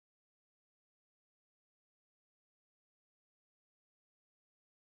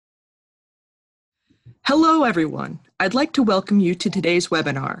Hello, everyone. I'd like to welcome you to today's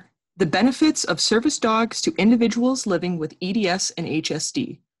webinar, The Benefits of Service Dogs to Individuals Living with EDS and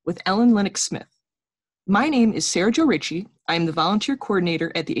HSD, with Ellen Lenox-Smith. My name is Sarah Jo Ritchie. I am the volunteer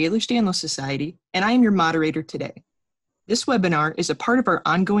coordinator at the Ehlers-Danlos Society, and I am your moderator today. This webinar is a part of our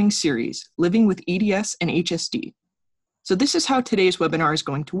ongoing series, Living with EDS and HSD. So this is how today's webinar is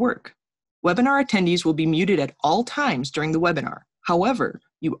going to work. Webinar attendees will be muted at all times during the webinar. However,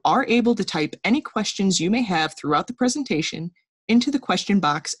 you are able to type any questions you may have throughout the presentation into the question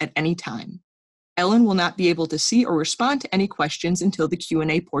box at any time. Ellen will not be able to see or respond to any questions until the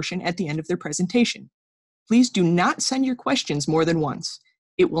Q&A portion at the end of their presentation. Please do not send your questions more than once.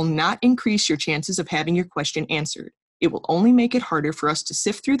 It will not increase your chances of having your question answered. It will only make it harder for us to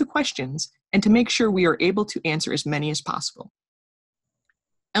sift through the questions and to make sure we are able to answer as many as possible.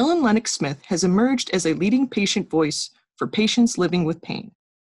 Ellen Lenox-Smith has emerged as a leading patient voice for patients living with pain.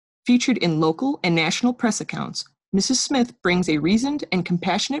 Featured in local and national press accounts, Mrs. Smith brings a reasoned and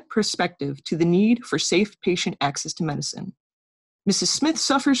compassionate perspective to the need for safe patient access to medicine. Mrs. Smith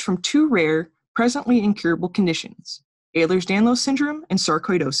suffers from two rare, presently incurable conditions, Ehlers-Danlos syndrome and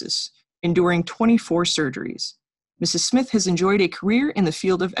sarcoidosis, enduring 24 surgeries. Mrs. Smith has enjoyed a career in the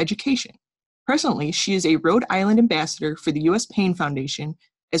field of education. Presently, she is a Rhode Island ambassador for the U.S. Pain Foundation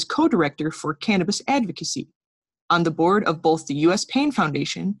as co-director for cannabis advocacy, on the board of both the U.S. Pain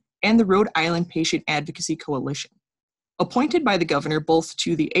Foundation and the Rhode Island Patient Advocacy Coalition. Appointed by the governor both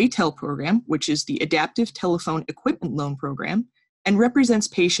to the ATEL program, which is the Adaptive Telephone Equipment Loan Program, and represents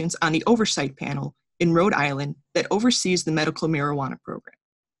patients on the oversight panel in Rhode Island that oversees the medical marijuana program.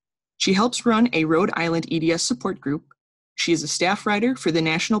 She helps run a Rhode Island EDS support group. She is a staff writer for the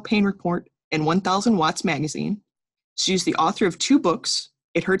National Pain Report and 1000 Watts magazine. She is the author of 2 books,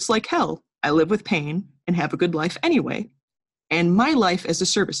 It Hurts Like Hell, I Live with Pain and Have a Good Life Anyway, and My Life as a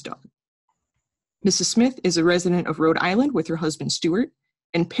Service Dog. Mrs. Smith is a resident of Rhode Island with her husband Stuart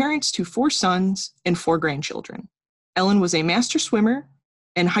and parents to 4 sons and 4 grandchildren. Ellen was a master swimmer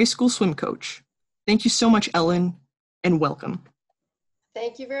and high school swim coach. Thank you so much, Ellen, and welcome.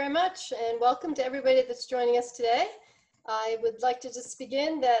 Thank you very much, and welcome to everybody that's joining us today. I would like to just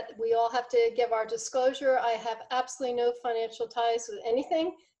begin that we all have to give our disclosure. I have absolutely no financial ties with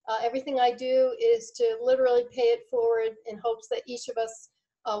anything. Everything I do is to literally pay it forward in hopes that each of us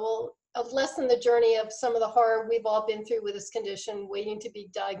will lessen the journey of some of the horror we've all been through with this condition, waiting to be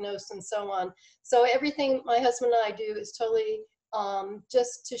diagnosed and so on. So everything my husband and I do is totally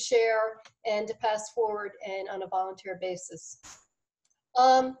just to share and to pass forward and on a volunteer basis.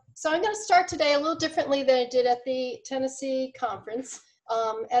 So I'm going to start today a little differently than I did at the Tennessee conference.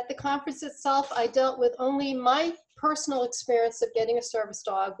 At the conference itself, I dealt with only my personal experience of getting a service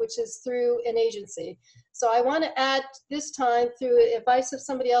dog, which is through an agency. So I want to add this time, through advice of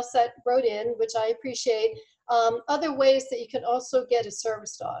somebody else that wrote in, which I appreciate, other ways that you can also get a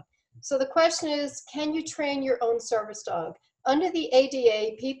service dog. So the question is, can you train your own service dog? Under the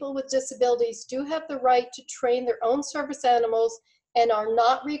ADA, people with disabilities do have the right to train their own service animals and are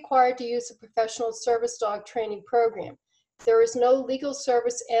not required to use a professional service dog training program. There is no legal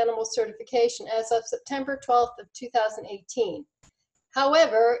service animal certification as of September 12th of 2018.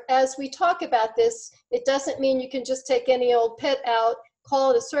 However, as we talk about this, it doesn't mean you can just take any old pet out, call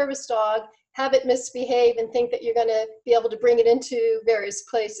it a service dog, have it misbehave, and think that you're going to be able to bring it into various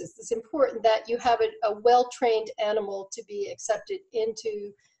places. It's important that you have a well-trained animal to be accepted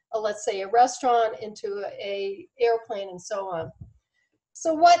into, let's say, a restaurant, into an airplane, and so on.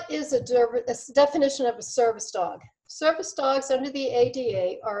 So what is a definition of a service dog? Service dogs under the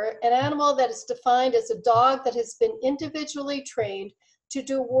ADA are an animal that is defined as a dog that has been individually trained to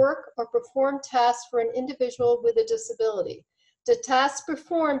do work or perform tasks for an individual with a disability. The tasks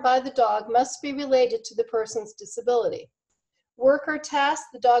performed by the dog must be related to the person's disability. Work or task,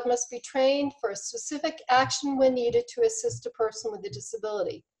 the dog must be trained for a specific action when needed to assist a person with a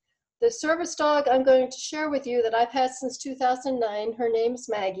disability. The service dog I'm going to share with you that I've had since 2009, her name's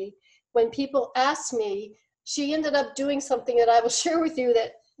Maggie. When people ask me, she ended up doing something that I will share with you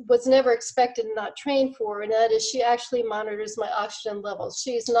that was never expected and not trained for, and that is she actually monitors my oxygen levels.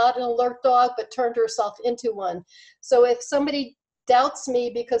 She's not an alert dog, but turned herself into one. So if somebody doubts me,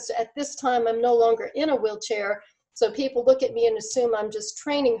 because at this time I'm no longer in a wheelchair, so people look at me and assume I'm just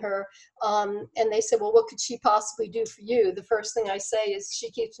training her, and they say, well, what could she possibly do for you? The first thing I say is she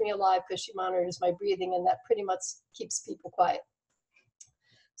keeps me alive because she monitors my breathing, and that pretty much keeps people quiet.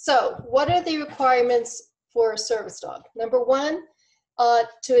 So what are the requirements for a service dog? Number 1,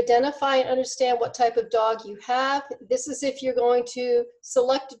 to identify and understand what type of dog you have. This is if you're going to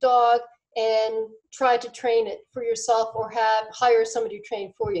select a dog and try to train it for yourself or hire somebody to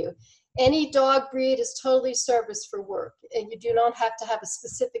train for you. Any dog breed is totally service for work, and you do not have to have a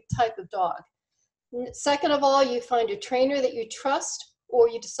specific type of dog. Second of all, you find a trainer that you trust, or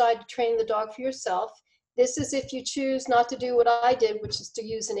you decide to train the dog for yourself. This is if you choose not to do what I did, which is to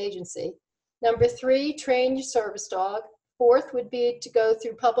use an agency. Number 3, train your service dog. 4th would be to go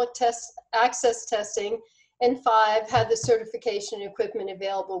through public access testing. And 5, have the certification and equipment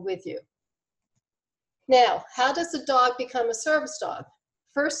available with you. Now, how does a dog become a service dog?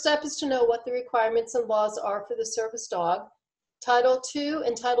 First step is to know what the requirements and laws are for the service dog. Title II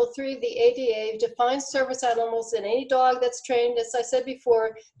and Title III of the ADA define service animals and any dog that's trained, as I said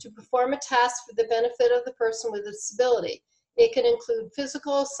before, to perform a task for the benefit of the person with a disability. It can include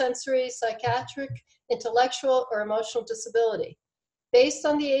physical, sensory, psychiatric, intellectual, or emotional disability. Based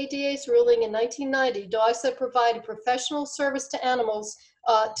on the ADA's ruling in 1990, dogs that provide a professional service to animals,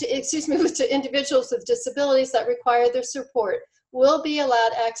 to individuals with disabilities that require their support will be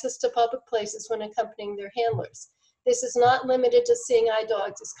allowed access to public places when accompanying their handlers. This is not limited to seeing eye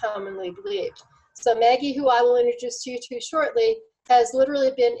dogs as commonly believed. So Maggie, who I will introduce you to shortly, has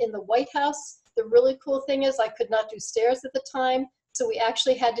literally been in the White House. The really cool thing is I could not do stairs at the time, so we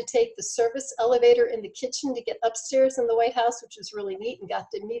actually had to take the service elevator in the kitchen to get upstairs in the White House, which was really neat, and got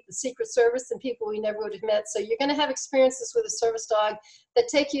to meet the Secret Service and people we never would have met. So you're going to have experiences with a service dog that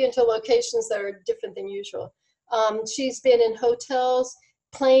take you into locations that are different than usual. She's been in hotels,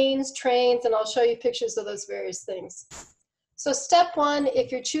 planes, trains, and I'll show you pictures of those various things. So step 1,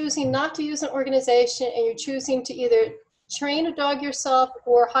 if you're choosing not to use an organization and you're choosing to either train a dog yourself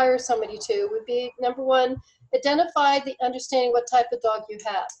or hire somebody to, would be number 1, identify the understanding what type of dog you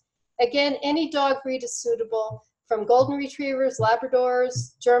have. Again, any dog breed is suitable, from golden retrievers,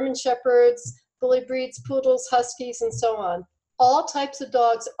 Labradors, German Shepherds, bully breeds, poodles, huskies, and so on. All types of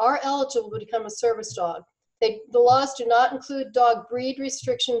dogs are eligible to become a service dog. The laws do not include dog breed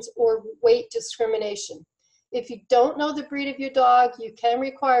restrictions or weight discrimination. If you don't know the breed of your dog, you can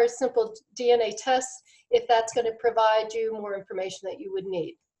require simple DNA tests if that's going to provide you more information that you would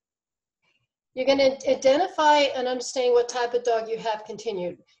need. You're going to identify and understand what type of dog you have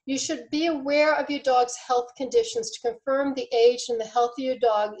continued. You should be aware of your dog's health conditions to confirm the age and the health of your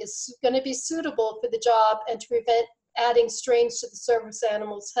dog is going to be suitable for the job and to prevent adding strains to the service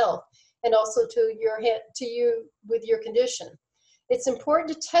animal's health and also to you with your condition. It's important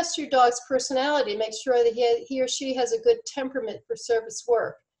to test your dog's personality, make sure that he or she has a good temperament for service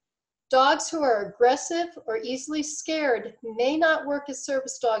work. Dogs who are aggressive or easily scared may not work as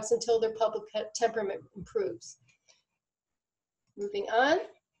service dogs until their public temperament improves. Moving on,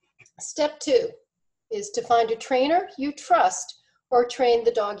 step 2 is to find a trainer you trust or train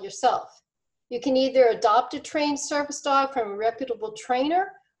the dog yourself. You can either adopt a trained service dog from a reputable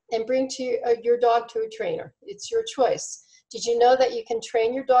trainer and bring your dog to a trainer. It's your choice. Did you know that you can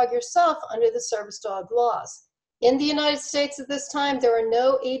train your dog yourself under the service dog laws? In the United States at this time, there are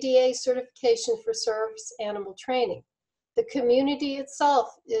no ADA certifications for service animal training. The community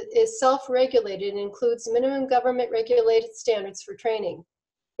itself is self-regulated and includes minimum government regulated standards for training.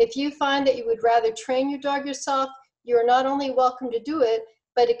 If you find that you would rather train your dog yourself, you are not only welcome to do it,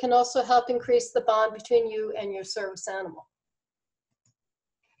 but it can also help increase the bond between you and your service animal.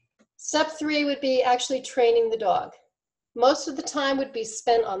 Step 3 would be actually training the dog. Most of the time would be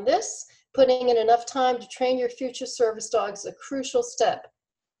spent on this. Putting in enough time to train your future service dog is a crucial step.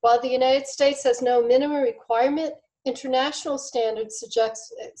 While the United States has no minimum requirement, international standards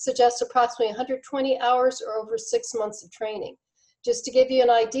suggest approximately 120 hours or over 6 months of training. Just to give you an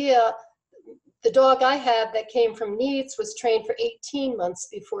idea, the dog I have that came from Needs was trained for 18 months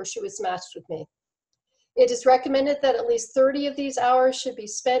before she was matched with me. It is recommended that at least 30 of these hours should be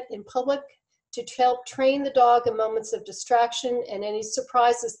spent in public to help train the dog in moments of distraction and any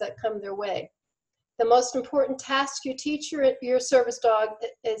surprises that come their way. The most important task you teach your service dog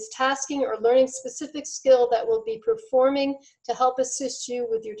is tasking or learning specific skill that will be performing to help assist you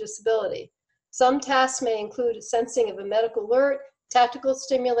with your disability. Some tasks may include sensing of a medical alert, tactical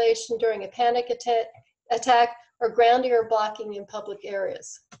stimulation during a panic attack, or grounding or blocking in public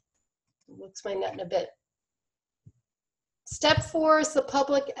areas. We'll explain that in a bit. Step 4 is the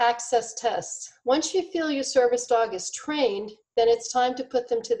public access test. Once you feel your service dog is trained, then it's time to put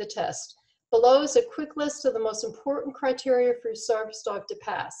them to the test. Below is a quick list of the most important criteria for your service dog to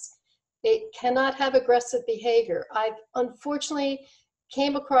pass. It cannot have aggressive behavior. I've unfortunately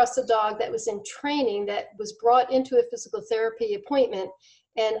came across a dog that was in training that was brought into a physical therapy appointment,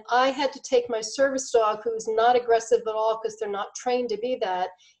 and I had to take my service dog, who is not aggressive at all because they're not trained to be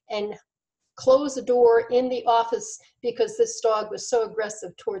that, and close the door in the office because this dog was so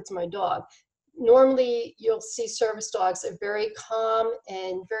aggressive towards my dog. normally you'll see service dogs are very calm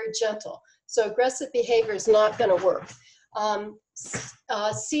and very gentle. So aggressive behavior is not going to work.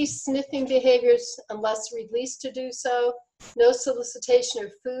 Cease sniffing behaviors unless released to do so. No solicitation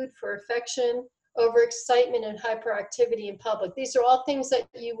of food for affection. Overexcitement and hyperactivity in public. These are all things that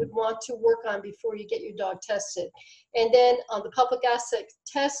you would want to work on before you get your dog tested. And then the public asset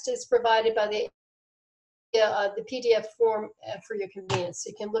test is provided by the PDF form for your convenience.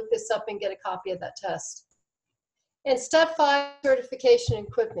 So you can look this up and get a copy of that test. And step 5, certification and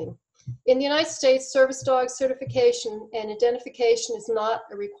equipping. In the United States, service dog certification and identification is not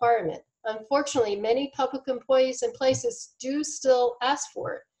a requirement. Unfortunately, many public employees and places do still ask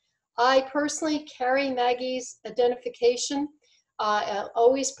for it. I personally carry Maggie's identification. I'm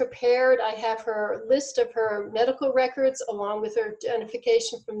always prepared. I have her list of her medical records along with her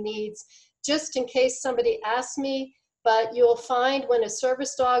identification from needs, just in case somebody asks me. But you'll find when a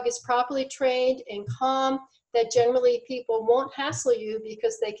service dog is properly trained and calm, that generally people won't hassle you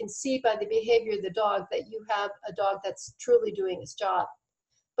because they can see by the behavior of the dog that you have a dog that's truly doing its job.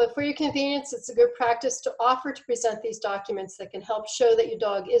 But for your convenience, it's a good practice to offer to present these documents that can help show that your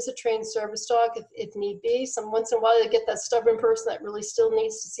dog is a trained service dog if need be. Once in a while you get that stubborn person that really still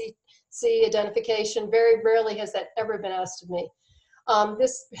needs to see identification. Very rarely has that ever been asked of me.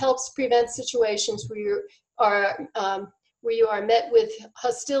 This helps prevent situations where you are met with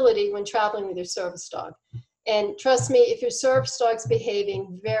hostility when traveling with your service dog. And trust me, if your service dog's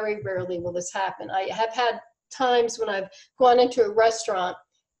behaving, very rarely will this happen. I have had times when I've gone into a restaurant,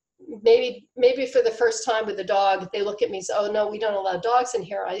 maybe for the first time with a dog, they look at me and say, oh no, we don't allow dogs in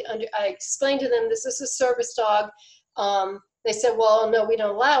here. I explained to them, this is a service dog. They said, well, no, we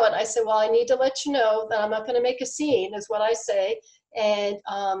don't allow it. I said, well, I need to let you know that I'm not going to make a scene, is what I say. And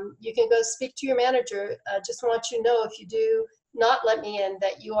you can go speak to your manager. Just want you to know, if you do not let me in,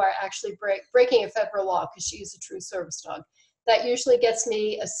 that you are actually breaking a federal law, because she is a true service dog. That usually gets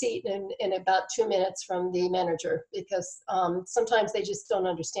me a seat in about 2 minutes from the manager, because sometimes they just don't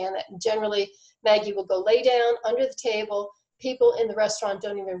understand that. And generally, Maggie will go lay down under the table. People in the restaurant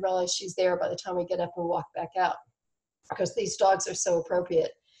don't even realize she's there by the time we get up and walk back out, because these dogs are so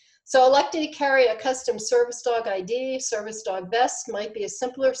appropriate. So electing to carry a custom service dog ID, service dog vest might be a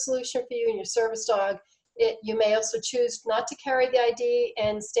simpler solution for you and your service dog. You may also choose not to carry the ID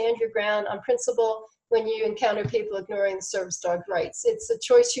and stand your ground on principle when you encounter people ignoring the service dog rights. It's a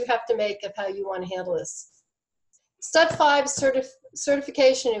choice you have to make of how you want to handle this. Step 5,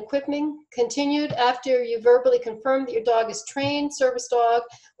 certification and equipping. Continued after you verbally confirm that your dog is trained service dog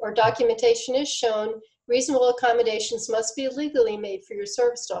or documentation is shown. Reasonable accommodations must be legally made for your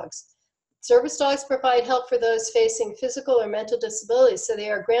service dogs. Service dogs provide help for those facing physical or mental disabilities, so they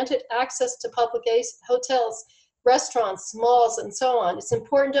are granted access to public hotels, restaurants, malls, and so on. It's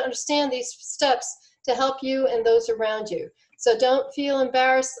important to understand these steps to help you and those around you. So don't feel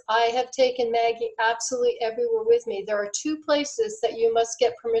embarrassed. I have taken Maggie absolutely everywhere with me. There are 2 places that you must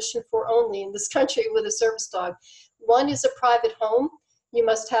get permission for only in this country with a service dog. One is a private home. You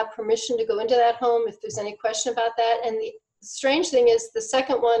must have permission to go into that home if there's any question about that. And the strange thing is, the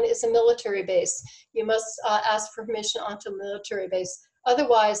second one is a military base. You must ask for permission onto a military base.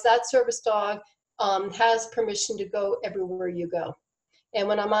 Otherwise, that service dog has permission to go everywhere you go. And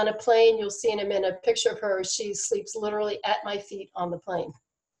when I'm on a plane, you'll see in a minute a picture of her. She sleeps literally at my feet on the plane.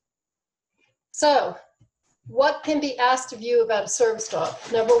 So what can be asked of you about a service dog?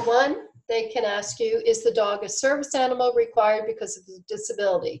 Number 1, they can ask you, is the dog a service animal required because of the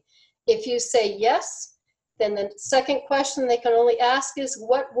disability? If you say yes, then the second question they can only ask is,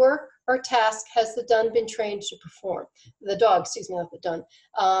 what work or task has the dog been trained to perform? The dog, excuse me, not the dog.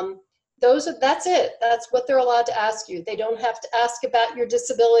 That's it. That's what they're allowed to ask you. They don't have to ask about your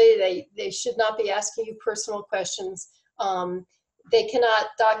disability. They should not be asking you personal questions. They cannot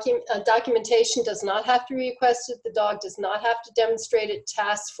documentation does not have to be requested. The dog does not have to demonstrate a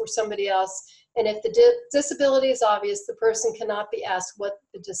task for somebody else. And if the disability is obvious, the person cannot be asked what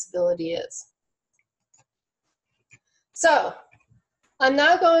the disability is. So I'm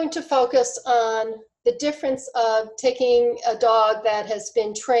now going to focus on the difference of taking a dog that has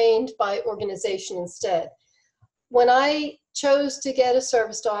been trained by organization instead. When I chose to get a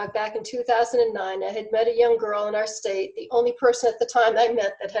service dog back in 2009, I had met a young girl in our state, the only person at the time I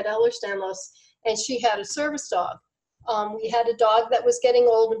met that had Ehlers-Danlos, and she had a service dog. We had a dog that was getting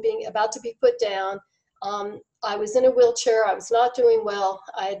old and being about to be put down. I was in a wheelchair. I was not doing well.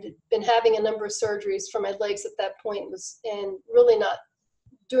 I had been having a number of surgeries for my legs at that point and really not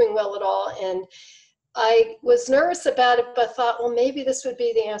doing well at all. And I was nervous about it, but thought, well, maybe this would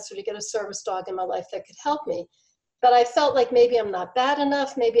be the answer, to get a service dog in my life that could help me. but I felt like maybe I'm not bad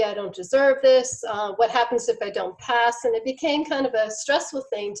enough, maybe I don't deserve this, what happens if I don't pass? And it became kind of a stressful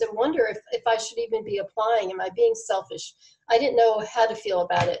thing to wonder if I should even be applying. Am I being selfish? I didn't know how to feel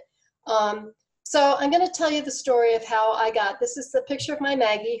about it. So I'm going to tell you the story of how I got, this is the picture of my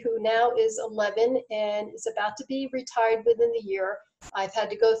Maggie, who now is 11 and is about to be retired within the year. I've had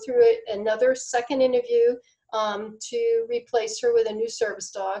to go through another second interview to replace her with a new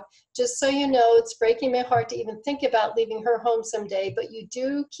service dog. Just so you know, it's breaking my heart to even think about leaving her home someday, but you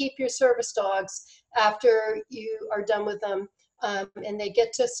do keep your service dogs after you are done with them, and they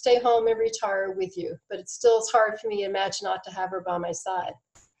get to stay home and retire with you. But it still is hard for me to imagine not to have her by my side.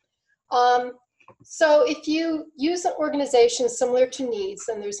 So if you use an organization similar to NEEDS,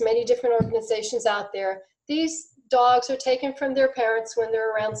 and there's many different organizations out there, these dogs are taken from their parents when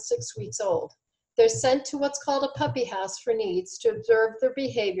they're around 6 weeks old. They're sent to what's called a puppy house for NEEDS to observe their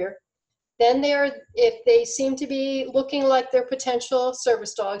behavior. Then if they seem to be looking like their potential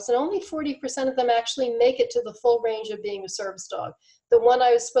service dogs, and only 40% of them actually make it to the full range of being a service dog. The one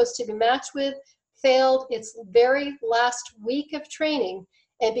I was supposed to be matched with failed its very last week of training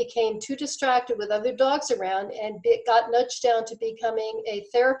and became too distracted with other dogs around and got nudged down to becoming a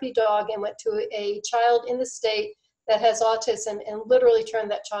therapy dog and went to a child in the state that has autism and literally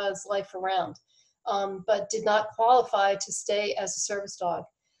turned that child's life around, but did not qualify to stay as a service dog.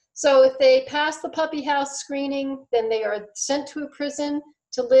 So if they pass the puppy house screening, then they are sent to a prison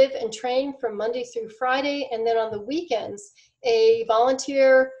to live and train from Monday through Friday, and then on the weekends, a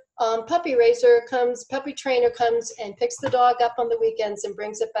volunteer puppy trainer comes and picks the dog up on the weekends and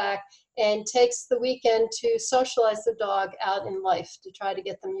brings it back and takes the weekend to socialize the dog out in life to try to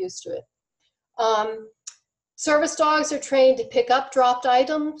get them used to it. Service dogs are trained to pick up dropped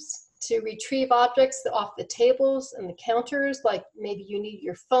items, to retrieve objects off the tables and the counters, like maybe you need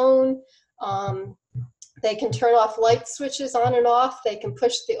your phone. They can turn off light switches on and off. They can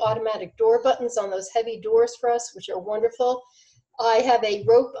push the automatic door buttons on those heavy doors for us, which are wonderful. I have a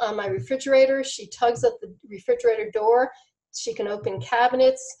rope on my refrigerator. She tugs at the refrigerator door. She can open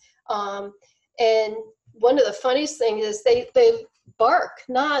cabinets. And one of the funniest things is they bark.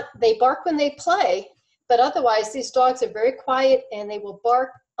 They bark when they play, but otherwise these dogs are very quiet and they will bark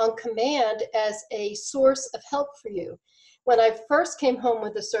on command as a source of help for you. When I first came home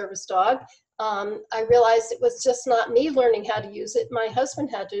with a service dog, I realized it was just not me learning how to use it. My husband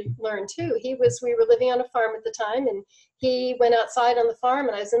had to learn too. We were living on a farm at the time, and he went outside on the farm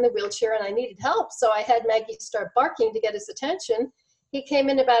and I was in the wheelchair and I needed help. So I had Maggie start barking to get his attention. He came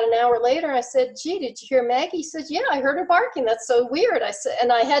in about an hour later. I said, "Gee, did you hear Maggie?" He said, "Yeah, I heard her barking. That's so weird." I said,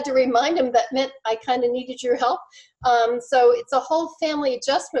 and I had to remind him that meant I kind of needed your help. So it's a whole family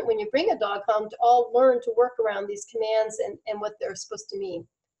adjustment when you bring a dog home to all learn to work around these commands and what they're supposed to mean.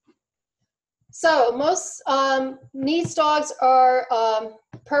 So most NEEDS dogs are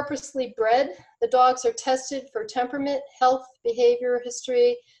purposely bred. The dogs are tested for temperament, health, behavior,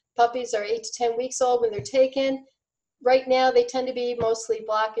 history. Puppies are 8 to 10 weeks old when they're taken. Right now, they tend to be mostly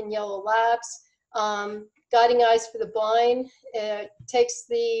black and yellow labs. Guiding eyes for the blind takes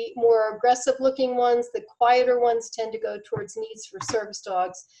the more aggressive looking ones. The quieter ones tend to go towards NEEDS for service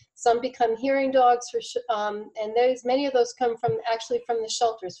dogs. Some become hearing dogs, and many of those come actually from the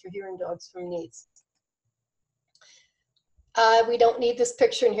shelters for hearing dogs from NEEDS. We don't need this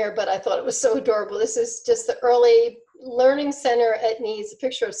picture in here, but I thought it was so adorable. This is just the early learning center at NEEDS, a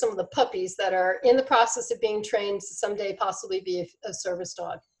picture of some of the puppies that are in the process of being trained to someday possibly be a service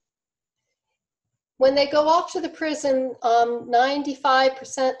dog. When they go off to the prison,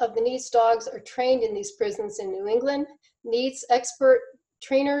 95% of the NEEDS dogs are trained in these prisons in New England. NEEDS expert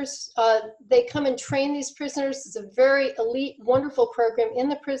trainers, they come and train these prisoners. It's a very elite, wonderful program in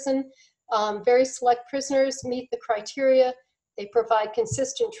the prison. Very select prisoners meet the criteria. They provide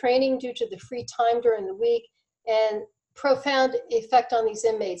consistent training due to the free time during the week and profound effect on these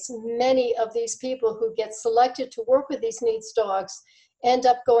inmates. Many of these people who get selected to work with these NEEDS dogs end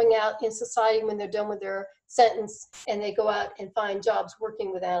up going out in society when they're done with their sentence, and they go out and find jobs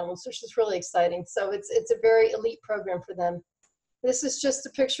working with animals, which is really exciting. So it's a very elite program for them. This is just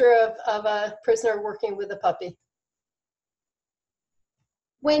a picture of a prisoner working with a puppy.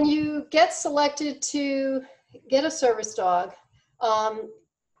 When you get selected to get a service dog,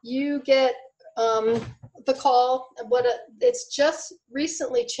 you get the call. It's just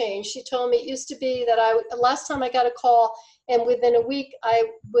recently changed. She told me it used to be that last time I got a call, and within a week I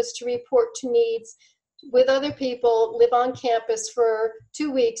was to report to NEEDS with other people, live on campus for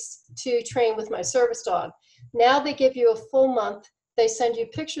 2 weeks to train with my service dog. Now they give you a full month. They send you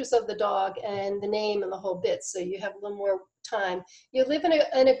pictures of the dog and the name and the whole bit, so you have a little more time. You live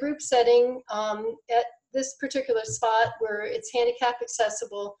in a group setting at this particular spot where it's handicap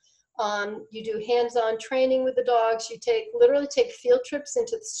accessible. You do hands-on training with the dogs. You literally take field trips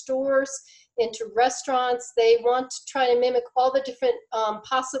into the stores, into restaurants. They want to try to mimic all the different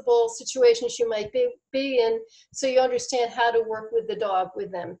possible situations you might be in, so you understand how to work with the dog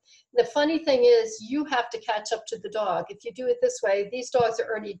with them. The funny thing is, you have to catch up to the dog. If you do it this way, these dogs are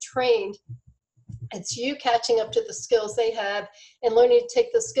already trained. It's you catching up to the skills they have and learning to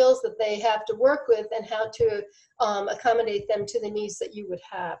take the skills that they have to work with and how to accommodate them to the needs that you would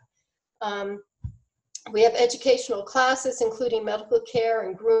have. We have educational classes, including medical care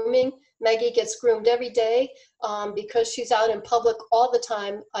and grooming. Maggie gets groomed every day because she's out in public all the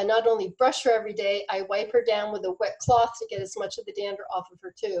time. I not only brush her every day, I wipe her down with a wet cloth to get as much of the dander off of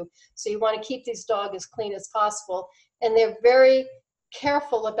her too. So you want to keep these dogs as clean as possible. And they're very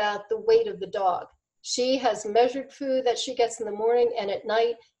careful about the weight of the dog. She has measured food that she gets in the morning and at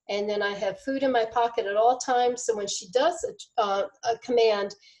night, and then I have food in my pocket at all times. So when she does a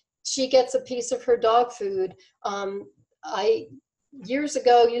command, she gets a piece of her dog food. I years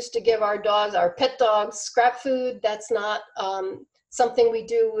ago used to give our dogs, our pet dogs, scrap food. That's not something we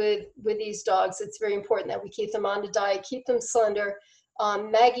do with these dogs. It's very important that we keep them on a diet, keep them slender.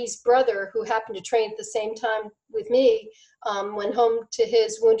 Maggie's brother, who happened to train at the same time with me, went home to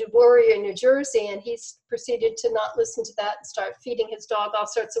his Wounded Warrior in New Jersey, and he proceeded to not listen to that and start feeding his dog all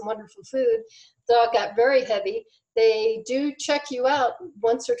sorts of wonderful food. The dog got very heavy. They do check you out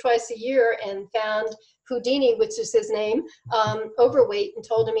once or twice a year, and found Houdini, which is his name, overweight, and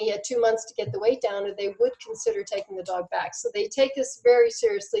told him he had 2 months to get the weight down or they would consider taking the dog back. So they take this very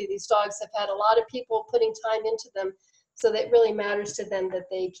seriously. These dogs have had a lot of people putting time into them, so that it really matters to them that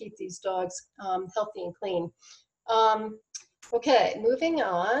they keep these dogs healthy and clean. Okay, moving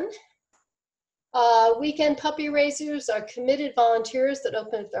on. Weekend puppy raisers are committed volunteers that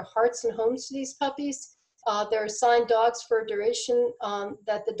open up their hearts and homes to these puppies. They're assigned dogs for a duration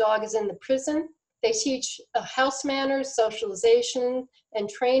that the dog is in the prison. They teach house manners, socialization, and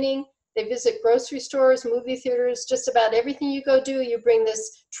training. They visit grocery stores, movie theaters, just about everything you go do, you bring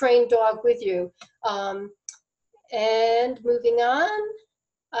this trained dog with you. And moving on,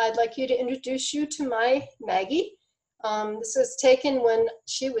 I'd like you to introduce you to my Maggie. This was taken when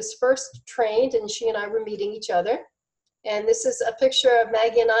she was first trained and she and I were meeting each other. And this is a picture of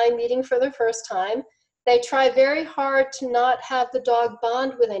Maggie and I meeting for the first time. They try very hard to not have the dog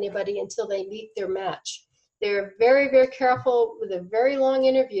bond with anybody until they meet their match. They're very, very careful with a very long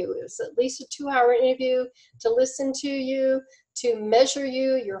interview. It was at least a 2-hour interview to listen to you, to measure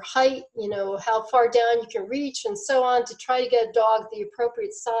you, your height, you know, how far down you can reach and so on, to try to get a dog the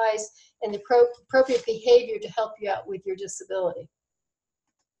appropriate size and the appropriate behavior to help you out with your disability.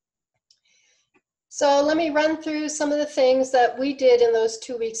 So let me run through some of the things that we did in those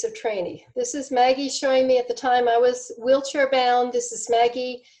 2 weeks of training. This is Maggie showing me at the time I was wheelchair bound. This is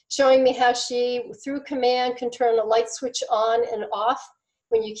Maggie showing me how she, through command, can turn a light switch on and off.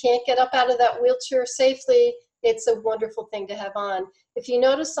 When you can't get up out of that wheelchair safely, it's a wonderful thing to have on. If you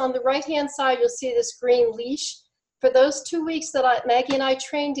notice on the right-hand side, you'll see this green leash. For those 2 weeks that Maggie and I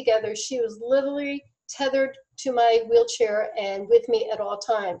trained together, she was literally tethered to my wheelchair and with me at all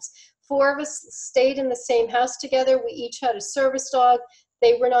times. 4 of us stayed in the same house together. We each had a service dog.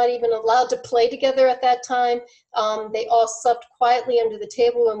 They were not even allowed to play together at that time. They all slept quietly under the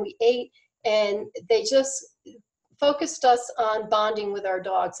table when we ate, and they just focused us on bonding with our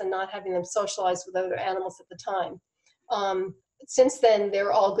dogs and not having them socialize with other animals at the time. Since then,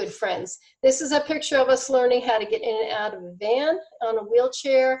 they're all good friends. This is a picture of us learning how to get in and out of a van on a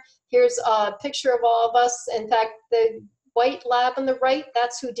wheelchair. Here's a picture of all of us. In fact, the white lab on the right,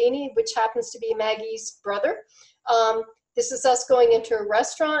 that's Houdini, which happens to be Maggie's brother. This is us going into a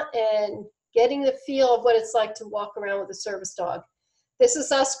restaurant and getting the feel of what it's like to walk around with a service dog. This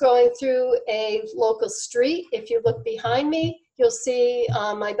is us going through a local street. If you look behind me, you'll see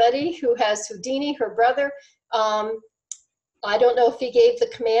my buddy who has Houdini, her brother. I don't know if he gave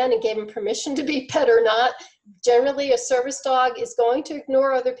the command and gave him permission to be pet or not. Generally, a service dog is going to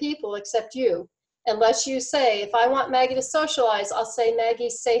ignore other people except you. Unless you say, if I want Maggie to socialize, I'll say, Maggie,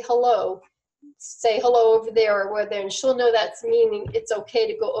 say hello. Say hello over there or over there, and she'll know that's meaning it's okay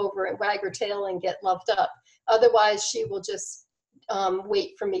to go over and wag her tail and get loved up. Otherwise, she will just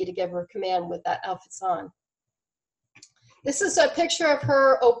wait for me to give her a command with that outfit's on. This is a picture of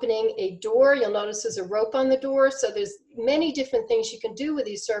her opening a door. You'll notice there's a rope on the door, so there's many different things you can do with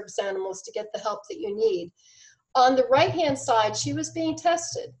these service animals to get the help that you need. On the right-hand side, she was being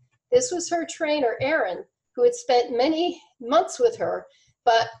tested. This was her trainer, Erin, who had spent many months with her.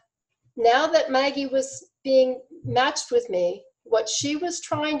 But now that Maggie was being matched with me, What she was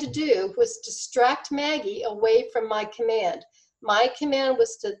trying to do was distract Maggie away from my command. My command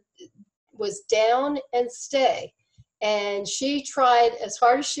was down and stay. And she tried as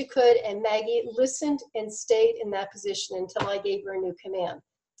hard as she could, and Maggie listened and stayed in that position until I gave her a new command.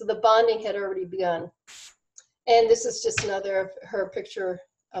 So the bonding had already begun. And this is just another of her picture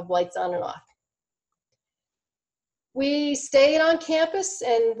of lights on and off. We stayed on campus,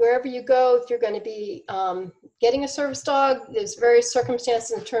 and wherever you go, if you're going to be getting a service dog, there's various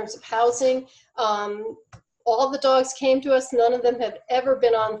circumstances in terms of housing. All the dogs came to us. None of them have ever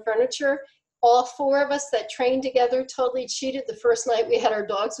been on furniture. All four of us that trained together totally cheated. The first night we had our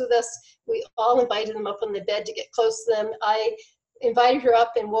dogs with us, we all invited them up on the bed to get close to them. I invited her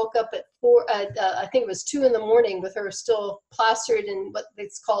up and woke up at I think it was 2 in the morning with her still plastered in what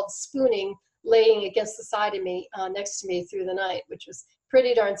it's called spooning, laying against the side of me, next to me through the night, which was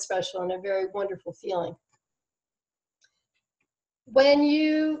pretty darn special and a very wonderful feeling. When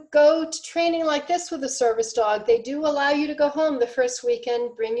you go to training like this with a service dog, they do allow you to go home the first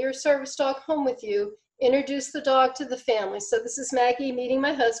weekend, bring your service dog home with you, introduce the dog to the family. So this is Maggie meeting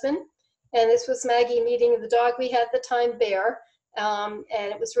my husband, and this was Maggie meeting the dog we had at the time, Bear. And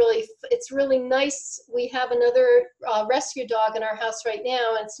it's really nice. We have another rescue dog in our house right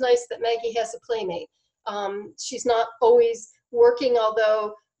now, and it's nice that Maggie has a playmate. She's not always working,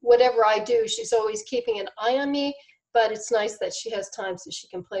 although whatever I do, she's always keeping an eye on me, but it's nice that she has time so she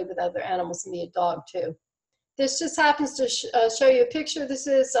can play with other animals and be a dog too. This just happens to show you a picture. This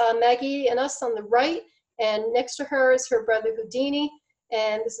is Maggie and us on the right, and next to her is her brother Houdini,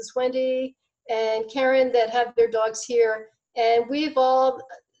 and this is Wendy and Karen that have their dogs here. And we've all,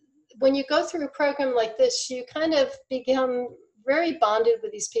 when you go through a program like this, you kind of become very bonded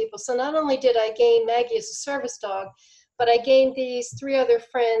with these people. So not only did I gain Maggie as a service dog, but I gained these 3 other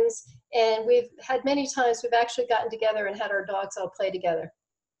friends, and we've had many times we've actually gotten together and had our dogs all play together.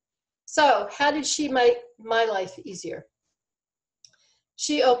 So how did she make my life easier?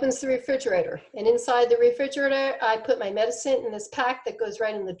 She opens the refrigerator, and inside the refrigerator, I put my medicine in this pack that goes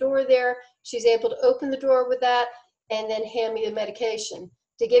right in the door there. She's able to open the door with that and then hand me the medication.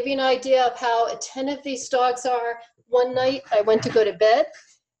 To give you an idea of how attentive these dogs are, one night I went to go to bed.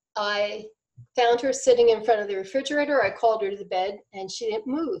 I found her sitting in front of the refrigerator. I called her to the bed, and she didn't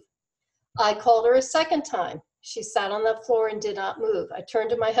move. I called her a second time. She sat on the floor and did not move. I turned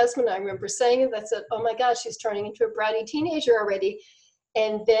to my husband. I remember saying it. I said, oh my God, she's turning into a bratty teenager already.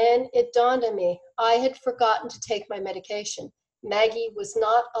 And then it dawned on me, I had forgotten to take my medication. Maggie was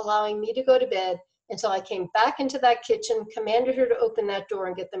not allowing me to go to bed until I came back into that kitchen, commanded her to open that door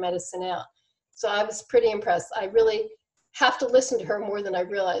and get the medicine out. So I was pretty impressed. I really have to listen to her more than I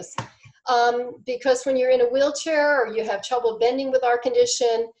realized. Because when you're in a wheelchair or you have trouble bending with our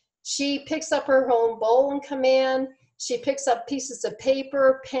condition, she picks up her own bowl and command. She picks up pieces of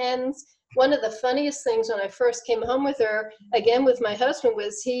paper, pens. One of the funniest things when I first came home with her, again with my husband,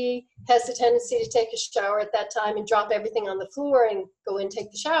 was he has a tendency to take a shower at that time and drop everything on the floor and go in and take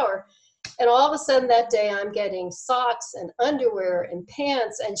the shower. And all of a sudden that day I'm getting socks and underwear and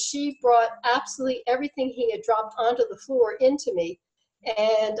pants, and she brought absolutely everything he had dropped onto the floor into me.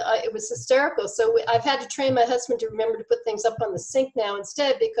 And it was hysterical. So I've had to train my husband to remember to put things up on the sink now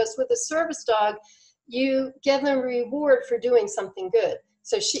instead, because with a service dog, you give them a reward for doing something good.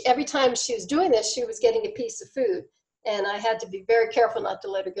 So every time she was doing this, she was getting a piece of food. And I had to be very careful not to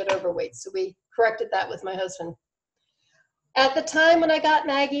let her get overweight. So we corrected that with my husband. At the time when I got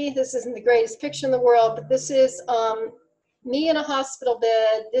Maggie, this isn't the greatest picture in the world, but this is me in a hospital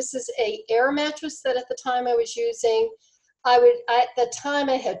bed. This is an air mattress that at the time I was using. At the time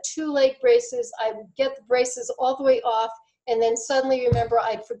I had 2 leg braces. I would get the braces all the way off, and then suddenly remember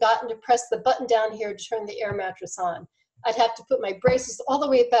I'd forgotten to press the button down here to turn the air mattress on. I'd have to put my braces all the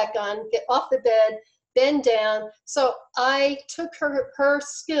way back on, get off the bed, bend down. So I took her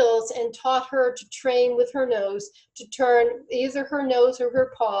skills and taught her to train with her nose, to turn either her nose or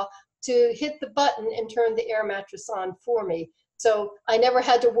her paw to hit the button and turn the air mattress on for me. So I never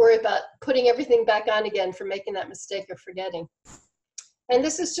had to worry about putting everything back on again for making that mistake of forgetting. And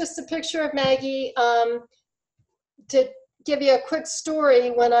this is just a picture of Maggie. To give you a quick story,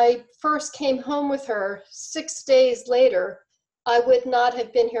 when I first came home with her 6 days later, I would not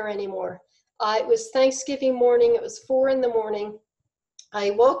have been here anymore. It was Thanksgiving morning. It was 4 in the morning. I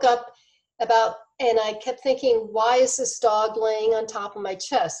woke up and I kept thinking, why is this dog laying on top of my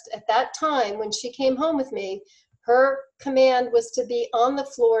chest? At that time, when she came home with me, her command was to be on the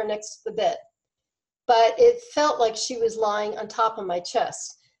floor next to the bed. But it felt like she was lying on top of my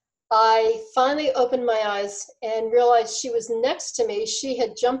chest. I finally opened my eyes and realized she was next to me. She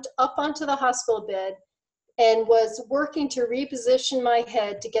had jumped up onto the hospital bed and was working to reposition my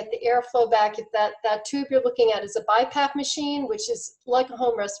head to get the airflow back. If that tube you're looking at is a BiPAP machine, which is like a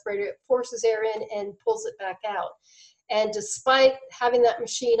home respirator, it forces air in and pulls it back out. And despite having that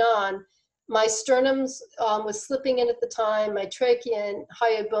machine on, my sternums was slipping in at the time, my trachea and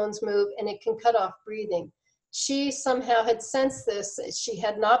hyoid bones move, and it can cut off breathing. She somehow had sensed this. She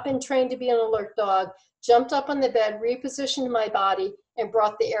had not been trained to be an alert dog, jumped up on the bed, repositioned my body, and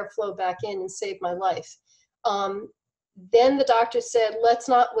brought the airflow back in and saved my life. Then the doctor said, let's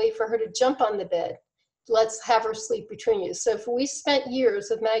not wait for her to jump on the bed. Let's have her sleep between you. So if we spent years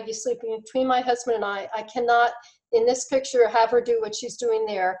of Maggie sleeping between my husband and I cannot, in this picture, have her do what she's doing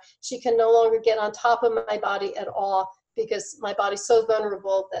there. She can no longer get on top of my body at all because my body's so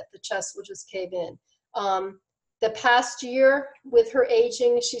vulnerable that the chest will just cave in. The past year, with her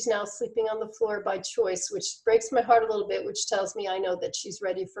aging, she's now sleeping on the floor by choice, which breaks my heart a little bit, which tells me I know that she's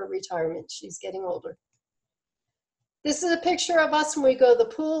ready for retirement. She's getting older. This is a picture of us when we go to the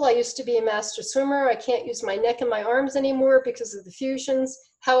pool. I used to be a master swimmer. I can't use my neck and my arms anymore because of the fusions.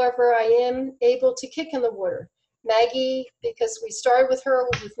 However, I am able to kick in the water. Maggie, because we started with her,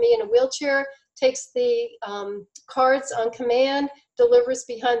 with me in a wheelchair, takes the cards on command, delivers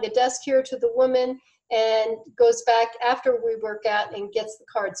behind the desk here to the woman, and goes back after we work out and gets the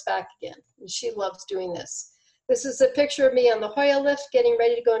cards back again. And she loves doing this. This is a picture of me on the Hoya lift getting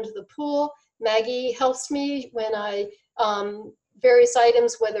ready to go into the pool. Maggie helps me when I, various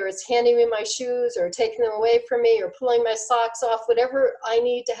items, whether it's handing me my shoes or taking them away from me or pulling my socks off, whatever I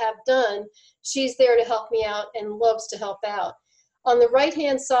need to have done, she's there to help me out and loves to help out. On the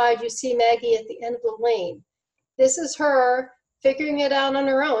right-hand side, you see Maggie at the end of the lane. This is her figuring it out on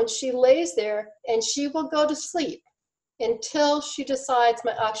her own. She lays there and she will go to sleep until she decides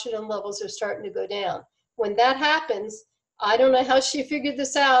my oxygen levels are starting to go down. When that happens, I don't know how she figured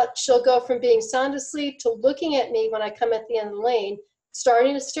this out. She'll go from being sound asleep to looking at me when I come at the end of the lane,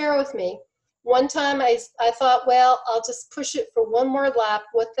 starting to stare with me. One time I thought, well, I'll just push it for one more lap.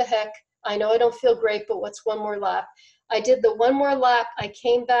 What the heck? I know I don't feel great, but what's one more lap? I did the one more lap. I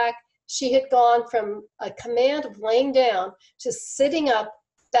came back. She had gone from a command of laying down to sitting up,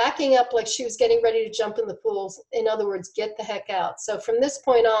 backing up like she was getting ready to jump in the pools. In other words, get the heck out. So from this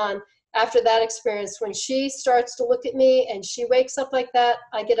point on, after that experience, when she starts to look at me and she wakes up like that,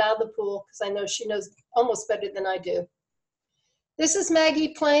 I get out of the pool because I know she knows almost better than I do. This is Maggie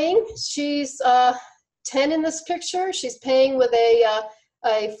playing. She's 10 in this picture. She's playing with a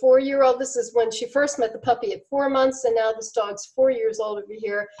 4-year-old. This is when she first met the puppy at 4 months, and now this dog's 4 years old over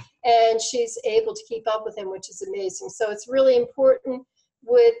here, and she's able to keep up with him, which is amazing. So it's really important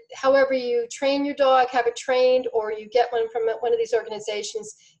with however you train your dog, have it trained, or you get one from one of these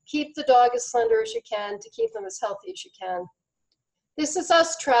organizations, keep the dog as slender as you can to keep them as healthy as you can. This is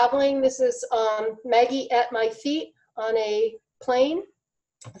us traveling. This is Maggie at my feet on a plane.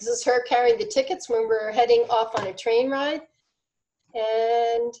 This is her carrying the tickets when we're heading off on a train ride.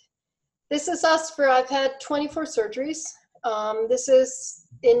 And this is us for, I've had 24 surgeries. This is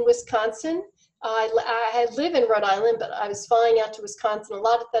in Wisconsin. I live in Rhode Island, but I was flying out to Wisconsin a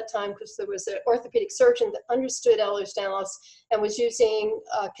lot at that time because there was an orthopedic surgeon that understood Ehlers-Danlos and was using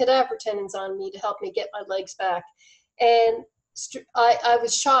cadaver tendons on me to help me get my legs back. And I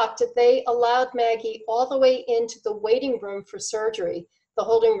was shocked that they allowed Maggie all the way into the waiting room for surgery, the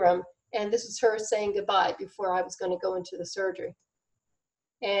holding room. And this is her saying goodbye before I was going to go into the surgery.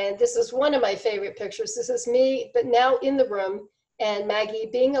 And this is one of my favorite pictures. This is me, but now in the room, and Maggie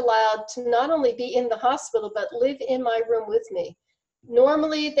being allowed to not only be in the hospital, but live in my room with me.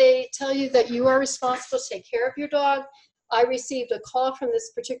 Normally, they tell you that you are responsible to take care of your dog. I received a call from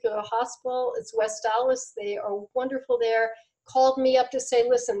this particular hospital. It's West Dallas. They are wonderful there. Called me up to say,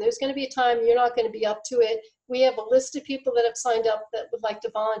 listen, there's going to be a time you're not going to be up to it. We have a list of people that have signed up that would like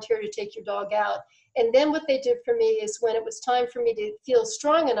to volunteer to take your dog out. And then what they did for me is when it was time for me to feel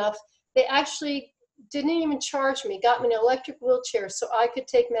strong enough, they actually didn't even charge me, got me an electric wheelchair so I could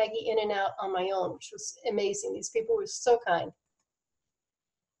take Maggie in and out on my own, which was amazing. These people were so kind.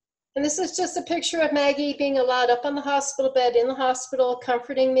 And this is just a picture of Maggie being allowed up on the hospital bed in the hospital,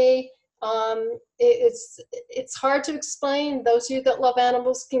 comforting me. It's hard to explain. Those of you that love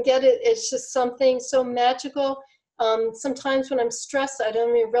animals can get it. It's just something so magical. Sometimes when I'm stressed, I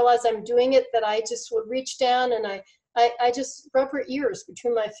don't even realize I'm doing it, that I just will reach down and I just rub her ears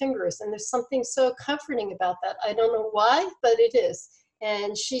between my fingers, and there's something so comforting about that. I don't know why, but it is.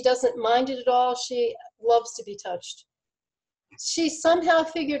 And she doesn't mind it at all. She loves to be touched. She somehow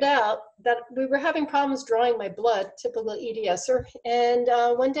figured out that we were having problems drawing my blood, typical EDSer, and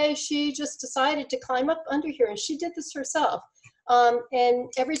one day she just decided to climb up under here, and she did this herself.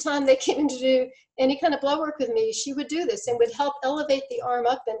 And every time they came in to do any kind of blood work with me, she would do this and would help elevate the arm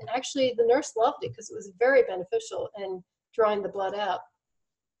up. And actually the nurse loved it because it was very beneficial in drawing the blood out.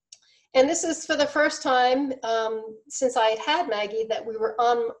 And this is for the first time since I had Maggie that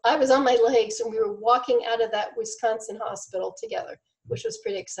I was on my legs and we were walking out of that Wisconsin hospital together, which was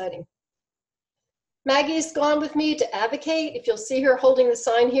pretty exciting. Maggie's gone with me to advocate. If you'll see her holding the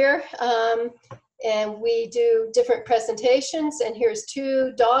sign here, and we do different presentations. And here's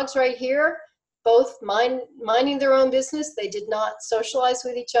two dogs right here, both minding their own business. They did not socialize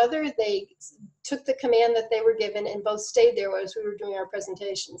with each other. They took the command that they were given and both stayed there as we were doing our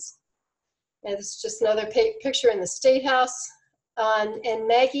presentations. And this is just another picture in the State House. And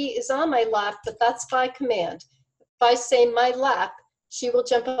Maggie is on my lap, but that's by command. If I say my lap, she will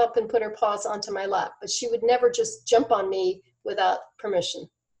jump up and put her paws onto my lap, but she would never just jump on me without permission.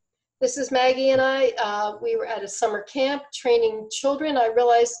 This is Maggie and I. We were at a summer camp training children. I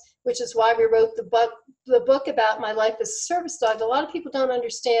realized, which is why we wrote the book about my life as a service dog. A lot of people don't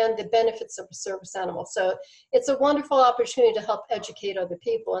understand the benefits of a service animal. So it's a wonderful opportunity to help educate other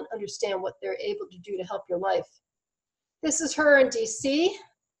people and understand what they're able to do to help your life. This is her in DC.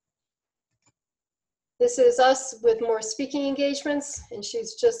 This is us with more speaking engagements, and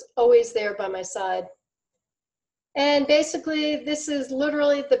she's just always there by my side. And basically, this is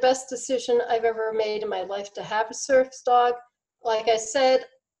literally the best decision I've ever made in my life to have a service dog. Like I said,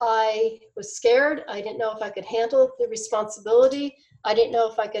 I was scared. I didn't know if I could handle the responsibility. I didn't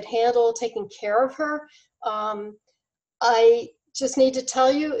know if I could handle taking care of her. I just need to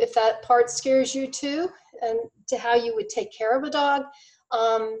tell you, if that part scares you too, and to how you would take care of a dog.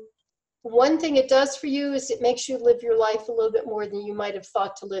 One thing it does for you is it makes you live your life a little bit more than you might have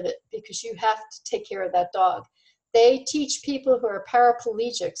thought to live it, because you have to take care of that dog. They teach people who are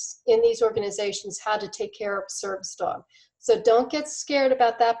paraplegics in these organizations how to take care of a service dog. So don't get scared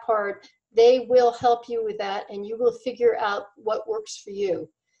about that part. They will help you with that, and you will figure out what works for you.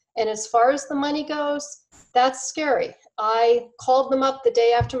 And as far as the money goes, that's scary. I called them up the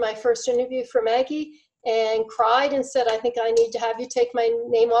day after my first interview for Maggie and cried and said, I think I need to have you take my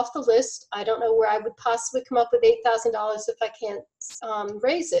name off the list. I don't know where I would possibly come up with $8,000 if I can't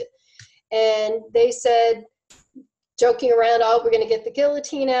raise it. And they said, joking around, oh, we're going to get the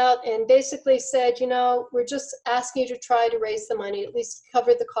guillotine out, and basically said, you know, we're just asking you to try to raise the money, at least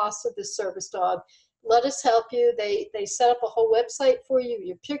cover the cost of this service dog. Let us help you. They set up a whole website for you,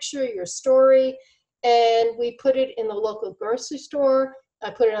 your picture, your story, and we put it in the local grocery store. I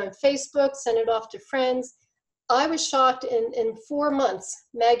put it on Facebook, sent it off to friends. I was shocked. In 4 months,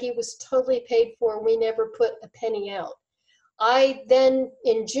 Maggie was totally paid for. We never put a penny out. I then,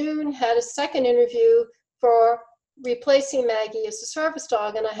 in June, had a second interview for replacing Maggie as a service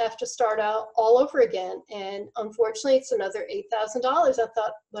dog, and I have to start out all over again. And unfortunately, it's another $8,000. I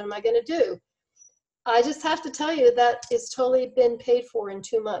thought, what am I going to do? I just have to tell you that it's totally been paid for in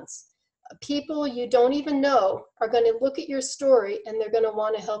 2 months. People you don't even know are going to look at your story and they're going to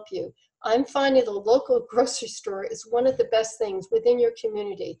want to help you. I'm finding the local grocery store is one of the best things within your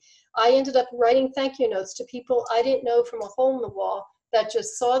community. I ended up writing thank you notes to people I didn't know from a hole in the wall that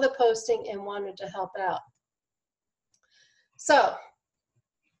just saw the posting and wanted to help out. So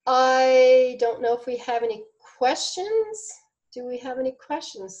I don't know if we have any questions. Do we have any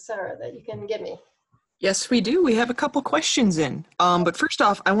questions, Sarah, that you can give me? Yes, we do. We have a couple questions in. But first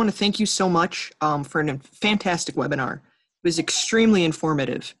off, I want to thank you so much for a fantastic webinar. It was extremely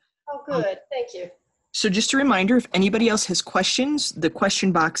informative. Oh, good. Thank you. So just a reminder, if anybody else has questions, the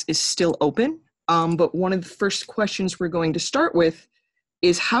question box is still open. But one of the first questions we're going to start with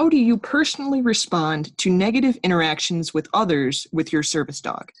is, how do you personally respond to negative interactions with others with your service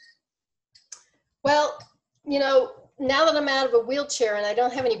dog? Well, you know, now that I'm out of a wheelchair and I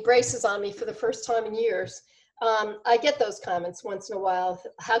don't have any braces on me for the first time in years, I get those comments once in a while.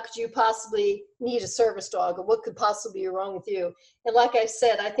 How could you possibly need a service dog, or what could possibly be wrong with you? And like I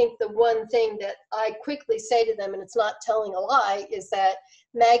said, I think the one thing that I quickly say to them, and it's not telling a lie, is that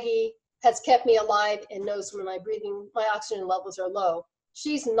Maggie has kept me alive and knows when my oxygen levels are low.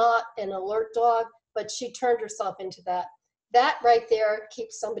 She's not an alert dog, but she turned herself into that. That right there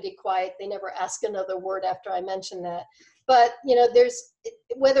keeps somebody quiet. They never ask another word after I mention that. But, you know,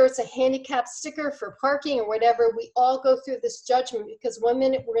 whether it's a handicap sticker for parking or whatever, we all go through this judgment, because one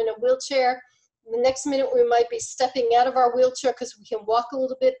minute we're in a wheelchair, the next minute we might be stepping out of our wheelchair because we can walk a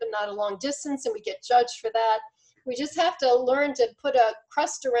little bit but not a long distance, and we get judged for that. We just have to learn to put a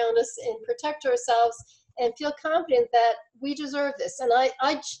crust around us and protect ourselves and feel confident that we deserve this. And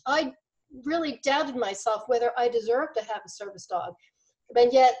I really doubted myself whether I deserved to have a service dog.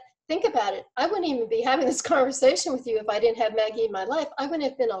 And yet think about it. I wouldn't even be having this conversation with you if I didn't have Maggie in my life. I wouldn't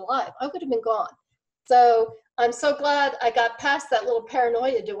have been alive. I would have been gone. So I'm so glad I got past that little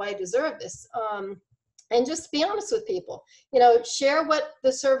paranoia. Do I deserve this? And just be honest with people. Share what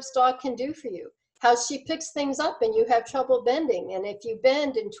the service dog can do for you. How she picks things up and you have trouble bending. And if you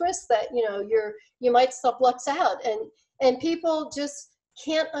bend and twist that, you might sublux out. And people just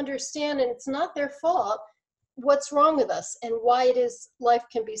can't understand, and it's not their fault, what's wrong with us and why it is life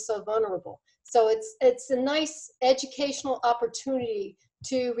can be so vulnerable. So it's a nice educational opportunity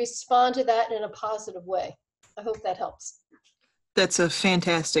to respond to that in a positive way. I hope that helps. That's a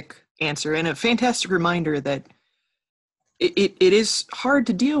fantastic answer and a fantastic reminder that it is hard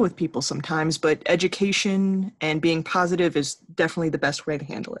to deal with people sometimes, but education and being positive is definitely the best way to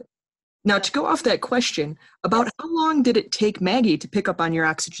handle it. Now, to go off that question, about how long did it take Maggie to pick up on your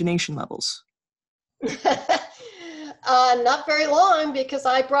oxygenation levels? Not very long, because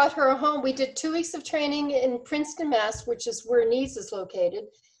I brought her home. We did 2 weeks of training in Princeton, Mass, which is where Needs is located.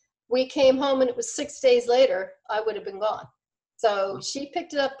 We came home and it was 6 days later, I would have been gone. So she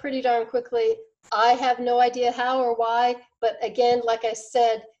picked it up pretty darn quickly. I have no idea how or why, but again, like I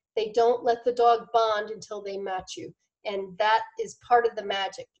said, they don't let the dog bond until they match you. And that is part of the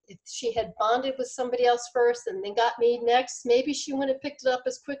magic. If she had bonded with somebody else first and then got me next, maybe she wouldn't have picked it up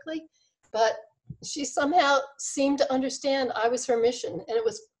as quickly, but she somehow seemed to understand I was her mission, and it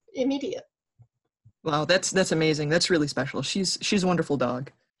was immediate. Wow, that's amazing. That's really special. She's a wonderful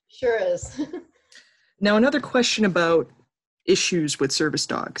dog. Sure is. Now, another question about issues with service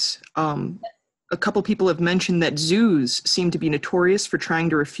dogs. A couple people have mentioned that zoos seem to be notorious for trying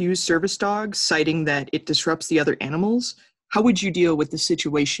to refuse service dogs, citing that it disrupts the other animals. How would you deal with the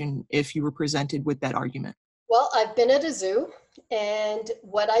situation if you were presented with that argument? Well, I've been at a zoo, and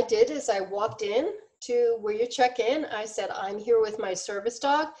what I did is I walked in to where you check in. I said, I'm here with my service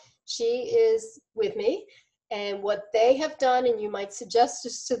dog. She is with me. And what they have done, and you might suggest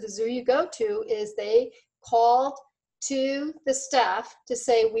this to the zoo you go to, is they called to the staff to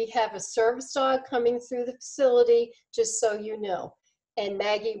say, we have a service dog coming through the facility, just so you know. And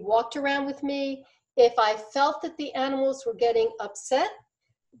Maggie walked around with me. If I felt that the animals were getting upset,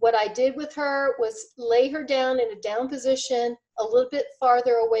 what I did with her was lay her down in a down position, a little bit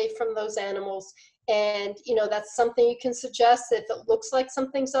farther away from those animals. And, that's something you can suggest. If it looks like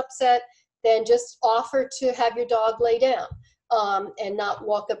something's upset, then just offer to have your dog lay down. And not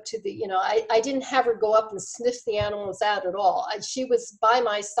walk up to the, I didn't have her go up and sniff the animals out at all. She was by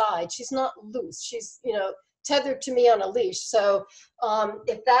my side. She's not loose. She's, tethered to me on a leash. So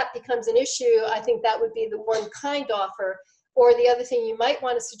if that becomes an issue, I think that would be the one kind offer. Or the other thing you might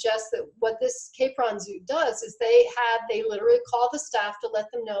want to suggest, that what this Capron Zoo does is they literally call the staff to let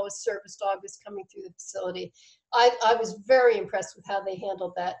them know a service dog is coming through the facility. I was very impressed with how they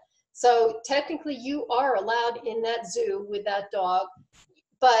handled that. So technically you are allowed in that zoo with that dog,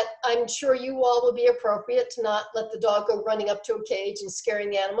 but I'm sure you all will be appropriate to not let the dog go running up to a cage and scaring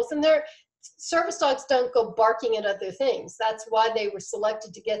the animals. And service dogs don't go barking at other things. That's why they were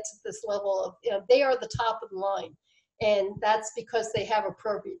selected to get to this level of, they are the top of the line. And that's because they have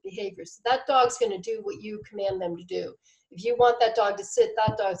appropriate behavior. So that dog's going to do what you command them to do. If you want that dog to sit,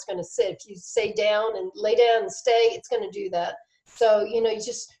 that dog's going to sit. If you say down and lay down and stay, it's going to do that. So, you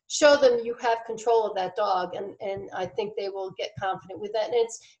just show them you have control of that dog, and I think they will get confident with that. And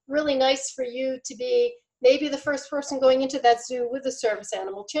it's really nice for you to be maybe the first person going into that zoo with a service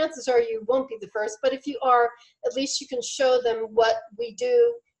animal. Chances are you won't be the first, but if you are, at least you can show them what we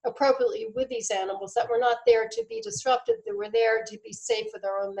do appropriately with these animals, that we're not there to be disruptive, that we're there to be safe with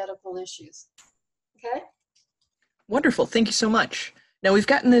our own medical issues. Okay? Wonderful. Thank you so much. Now, we've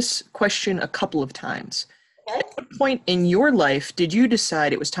gotten this question a couple of times. Okay. At what point in your life did you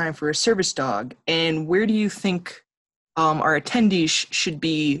decide it was time for a service dog, and where do you think our attendees should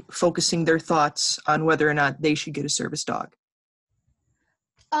be focusing their thoughts on whether or not they should get a service dog?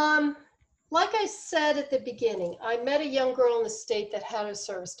 Like I said at the beginning, I met a young girl in the state that had a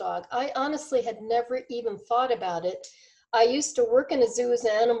service dog. I honestly had never even thought about it. I used to work in a zoo as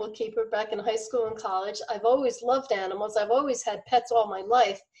an animal keeper back in high school and college. I've always loved animals. I've always had pets all my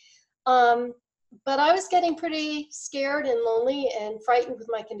life. But I was getting pretty scared and lonely and frightened with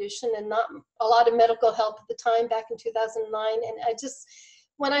my condition, and not a lot of medical help at the time back in 2009. And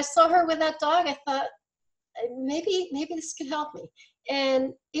when I saw her with that dog, I thought, maybe this could help me.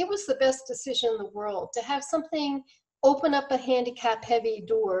 And it was the best decision in the world to have something open up a handicap heavy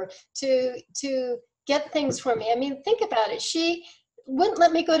door to get things from me. I mean, think about it. She wouldn't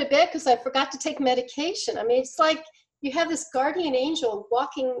let me go to bed because I forgot to take medication. I mean, it's like you have this guardian angel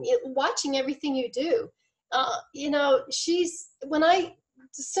watching everything you do. When I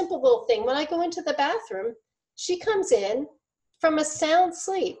simple little thing. When I go into the bathroom, she comes in from a sound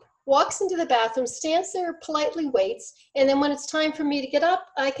sleep, walks into the bathroom, stands there, politely waits, and then when it's time for me to get up,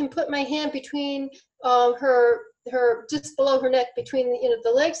 I can put my hand between her just below her neck, between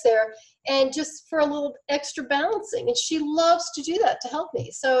the legs there, and just for a little extra balancing. And she loves to do that to help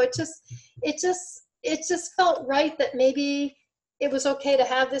me. So it just felt right that maybe it was okay to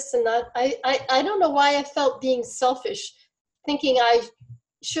have this and not. I don't know why I felt being selfish, thinking I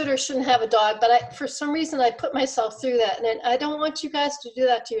should or shouldn't have a dog, but for some reason I put myself through that, and I don't want you guys to do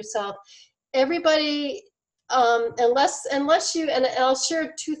that to yourself. Everybody, unless you, and I'll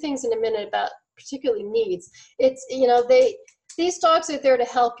share two things in a minute about particularly needs. It's, these dogs are there to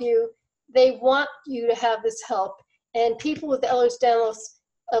help you. They want you to have this help, and people with Ehlers-Danlos,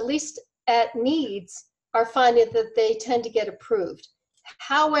 at least at needs, are finding that they tend to get approved.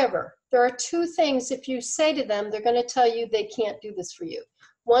 However, there are two things, if you say to them, they're going to tell you they can't do this for you.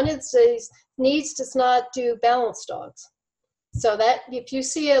 One is needs does not do balance dogs. So that if you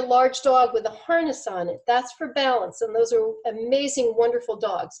see a large dog with a harness on it, that's for balance. And those are amazing, wonderful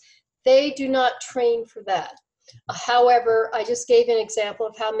dogs. They do not train for that. However, I just gave an example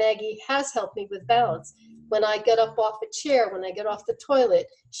of how Maggie has helped me with balance. When I get up off a chair, when I get off the toilet,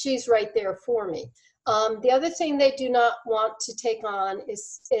 she's right there for me. The other thing they do not want to take on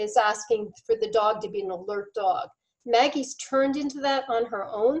is asking for the dog to be an alert dog. Maggie's turned into that on her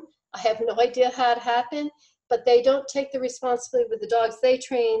own. I have no idea how it happened, but they don't take the responsibility with the dogs they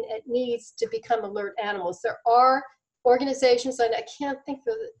train at needs to become alert animals. There are organizations, and I can't think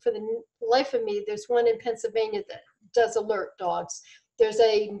for the life of me, there's one in Pennsylvania that does alert dogs. There's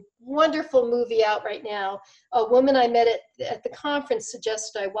a wonderful movie out right now. A woman I met at the conference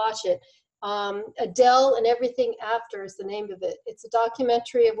suggested I watch it. Adele and Everything After is the name of it. It's a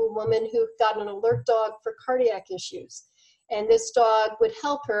documentary of a woman who got an alert dog for cardiac issues. And this dog would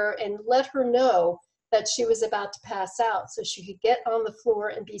help her and let her know that she was about to pass out so she could get on the floor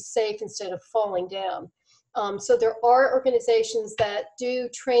and be safe instead of falling down. So there are organizations that do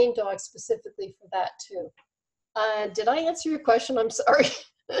train dogs specifically for that too. Did I answer your question? I'm sorry.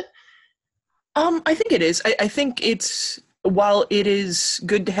 I think it is. I think while it is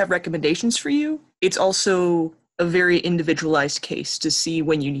good to have recommendations for you, it's also a very individualized case to see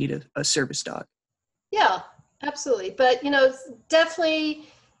when you need a service dog. Yeah, absolutely. But, definitely,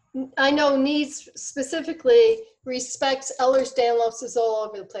 I know needs specifically respects Ehlers-Danlos is all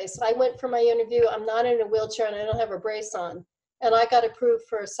over the place. I went for my interview. I'm not in a wheelchair and I don't have a brace on. And I got approved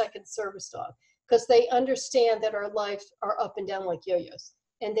for a second service dog because they understand that our lives are up and down like yo-yos.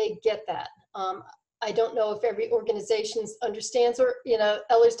 And they get that. I don't know if every organization understands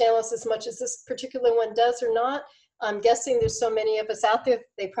Ehlers-Danlos as much as this particular one does or not. I'm guessing there's so many of us out there,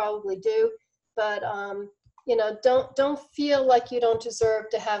 they probably do. But don't feel like you don't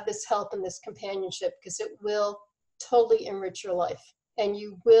deserve to have this help and this companionship, because it will totally enrich your life, and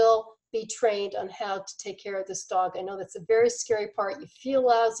you will be trained on how to take care of this dog. I know that's a very scary part. You feel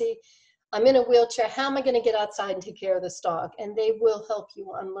lousy. I'm in a wheelchair. How am I going to get outside and take care of this dog? And they will help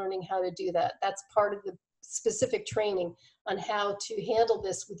you on learning how to do that. That's part of the specific training on how to handle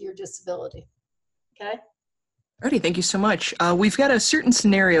this with your disability. Okay? Alrighty, thank you so much. We've got a certain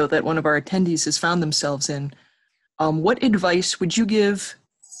scenario that one of our attendees has found themselves in. What advice would you give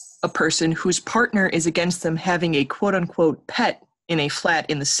a person whose partner is against them having a quote-unquote pet in a flat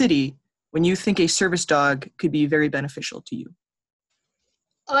in the city when you think a service dog could be very beneficial to you?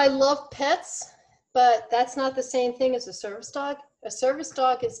 I love pets, but that's not the same thing as a service dog. A service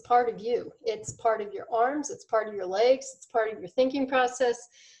dog is part of you. It's part of your arms, it's part of your legs, it's part of your thinking process.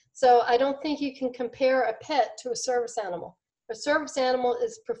 So I don't think you can compare a pet to a service animal. A service animal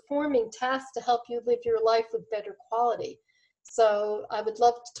is performing tasks to help you live your life with better quality. So I would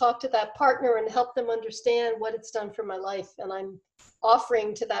love to talk to that partner and help them understand what it's done for my life. And I'm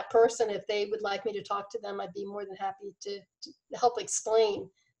offering to that person, if they would like me to talk to them, I'd be more than happy to help explain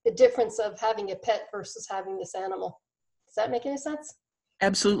the difference of having a pet versus having this animal. Does that make any sense?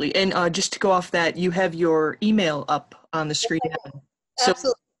 Absolutely. And just to go off that, you have your email up on the screen now. So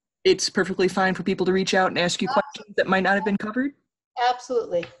Absolutely. It's perfectly fine for people to reach out and ask you questions that might not have been covered?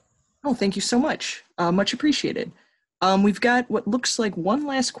 Absolutely. Oh, thank you so much. Much appreciated. We've got what looks like one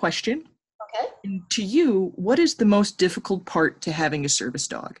last question. Okay. And to you, what is the most difficult part to having a service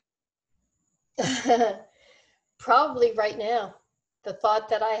dog? Probably right now. The thought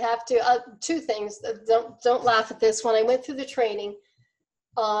that I have to, two things, don't laugh at this. When I went through the training,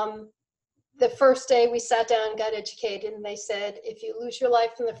 the first day we sat down and got educated, and they said, if you lose your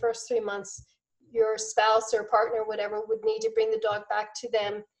life in the first 3 months, your spouse or partner, whatever, would need to bring the dog back to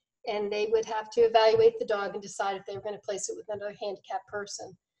them and they would have to evaluate the dog and decide if they were going to place it with another handicapped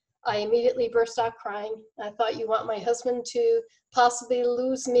person. I immediately burst out crying. I thought, you want my husband to possibly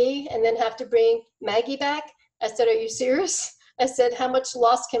lose me and then have to bring Maggie back? I said, are you serious? I said, how much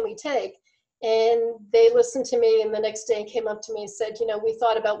loss can we take? And they listened to me, and the next day came up to me and said, we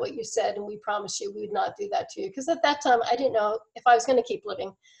thought about what you said, and we promise you we would not do that to you. Because at that time, I didn't know if I was going to keep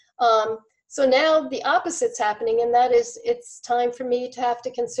living. So now the opposite's happening, and that is, it's time for me to have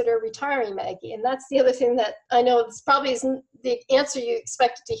to consider retiring Maggie. And that's the other thing that I know this probably isn't the answer you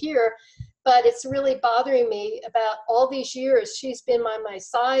expected to hear, but it's really bothering me. About all these years, she's been by my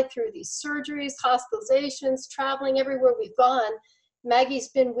side through these surgeries, hospitalizations, traveling everywhere we've gone. Maggie's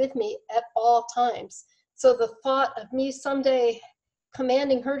been with me at all times. So the thought of me someday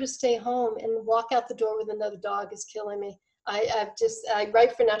commanding her to stay home and walk out the door with another dog is killing me. I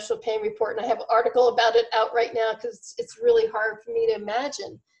write for National Pain Report, and I have an article about it out right now because it's really hard for me to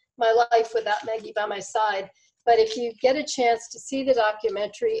imagine my life without Maggie by my side. But if you get a chance to see the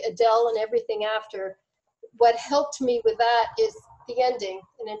documentary, Adele and everything after, what helped me with that is the ending,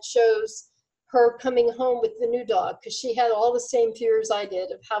 and it shows her coming home with the new dog, because she had all the same fears I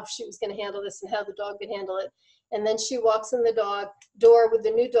did of how she was going to handle this and how the dog would handle it. And then she walks in the door with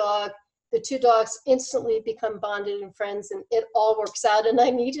the new dog. The two dogs instantly become bonded and friends, and it all works out. And I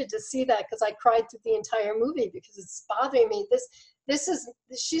needed to see that because I cried through the entire movie because it's bothering me.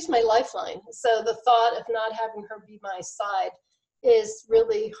 She's my lifeline. So the thought of not having her be my side is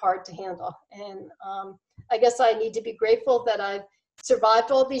really hard to handle. And I guess I need to be grateful that I've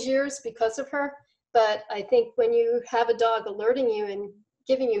survived all these years because of her. But I think when you have a dog alerting you and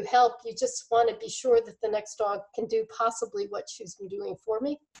giving you help, you just want to be sure that the next dog can do possibly what she's been doing for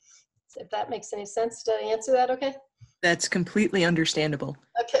me. If that makes any sense. Did I answer that okay? That's completely understandable.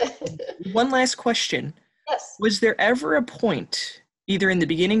 Okay. One last question. Yes. Was there ever a point, either in the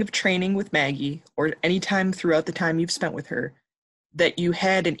beginning of training with Maggie or any time throughout the time you've spent with her, that you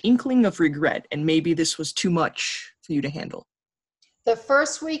had an inkling of regret and maybe this was too much for you to handle? The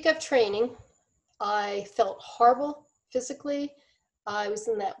first week of training, I felt horrible physically. I was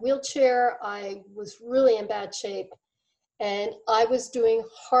in that wheelchair. I was really in bad shape. And I was doing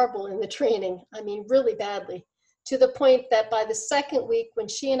horrible in the training. I mean, really badly, to the point that by the second week, when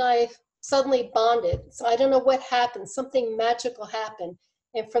she and I suddenly bonded, so I don't know what happened, something magical happened.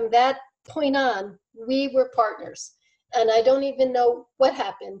 And from that point on, we were partners. And I don't even know what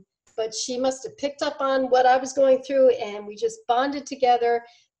happened, but she must have picked up on what I was going through, and we just bonded together.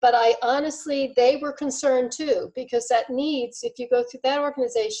 But I honestly, they were concerned too, because that needs, if you go through that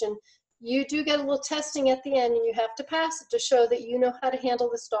organization, you do get a little testing at the end, and you have to pass it to show that you know how to handle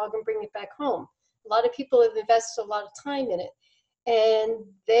this dog and bring it back home. A lot of people have invested a lot of time in it. And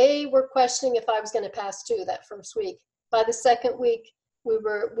they were questioning if I was going to pass too that first week. By the second week, we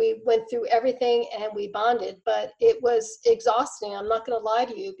went through everything and we bonded, but it was exhausting. I'm not going to lie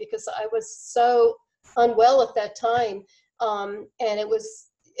to you, because I was so unwell at that time. And it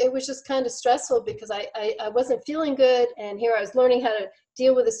was just kind of stressful because I wasn't feeling good. And here I was learning how to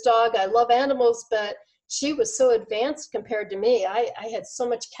deal with this dog. I love animals, but she was so advanced compared to me. I had so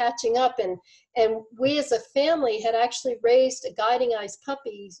much catching up, and we as a family had actually raised a guiding eyes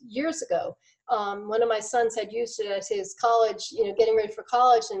puppy years ago. One of my sons had used it at his college, getting ready for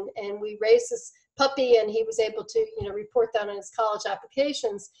college, and we raised this puppy, and he was able to, report that on his college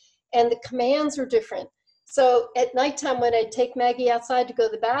applications, and the commands were different. So at nighttime, when I'd take Maggie outside to go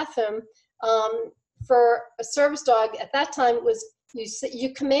to the bathroom, for a service dog at that time, it was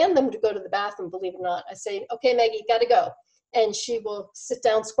you command them to go to the bathroom, believe it or not. I say, okay, Maggie, got to go. And she will sit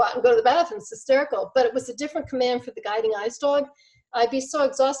down, squat, and go to the bathroom. It's hysterical. But it was a different command for the guiding eyes dog. I'd be so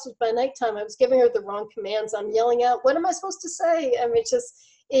exhausted by nighttime. I was giving her the wrong commands. I'm yelling out, what am I supposed to say? I mean, it's just,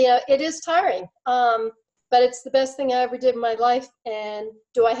 it is tiring. But it's the best thing I ever did in my life. And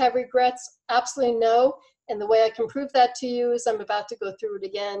do I have regrets? Absolutely no. And the way I can prove that to you is I'm about to go through it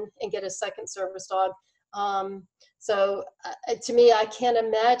again and get a second service dog. So to me, I can't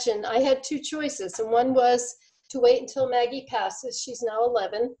imagine. I had two choices, and one was to wait until Maggie passes. She's now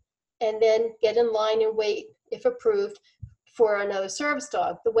 11, and then get in line and wait, if approved, for another service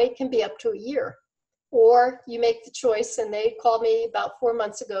dog. The wait can be up to a year. Or you make the choice, and they called me about 4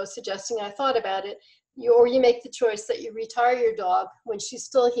 months ago suggesting I thought about it, or you make the choice that you retire your dog. When she's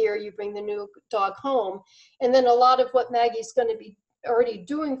still here, you bring the new dog home. And then a lot of what Maggie's going to be already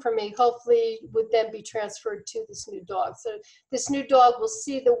doing for me, hopefully would then be transferred to this new dog. So this new dog will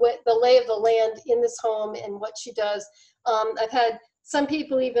see the lay of the land in this home and what she does. I've had some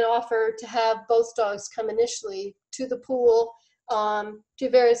people even offer to have both dogs come initially to the pool, we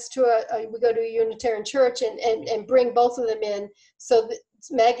go to a Unitarian church and bring both of them in, so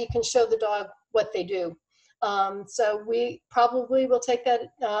Maggie can show the dog what they do. So we probably will take that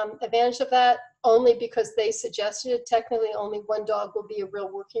advantage of that only because they suggested it. Technically, only one dog will be a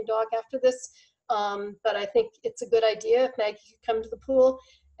real working dog after this. But I think it's a good idea if Maggie could come to the pool,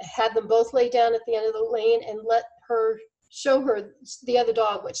 have them both lay down at the end of the lane and let her show her the other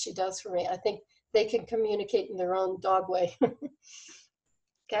dog what she does for me. I think they can communicate in their own dog way.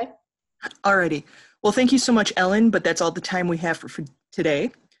 Okay. Alrighty. Well, thank you so much, Ellen, but that's all the time we have for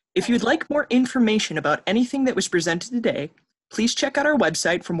today. If you'd like more information about anything that was presented today, please check out our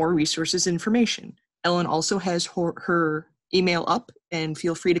website for more resources and information. Ellen also has her email up, and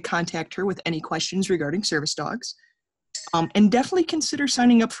feel free to contact her with any questions regarding service dogs. And definitely consider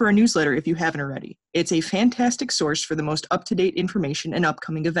signing up for our newsletter if you haven't already. It's a fantastic source for the most up-to-date information and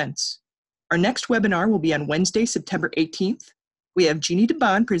upcoming events. Our next webinar will be on Wednesday, September 18th. We have Jeannie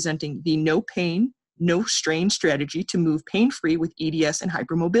DeBond presenting the No Pain, No Strain strategy to move pain-free with EDS and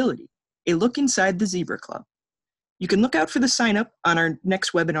hypermobility, a look inside the Zebra Club. You can look out for the sign-up on our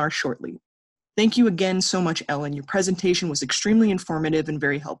next webinar shortly. Thank you again so much, Ellen. Your presentation was extremely informative and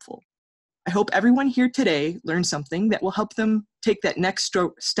very helpful. I hope everyone here today learned something that will help them take that next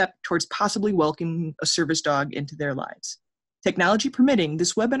step towards possibly welcoming a service dog into their lives. Technology permitting,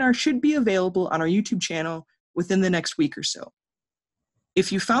 this webinar should be available on our YouTube channel within the next week or so.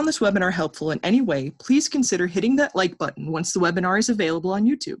 If you found this webinar helpful in any way, please consider hitting that like button once the webinar is available on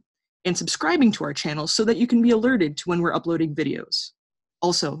YouTube and subscribing to our channel so that you can be alerted to when we're uploading videos.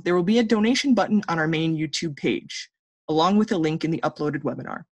 Also, there will be a donation button on our main YouTube page, along with a link in the uploaded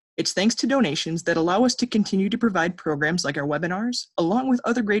webinar. It's thanks to donations that allow us to continue to provide programs like our webinars, along with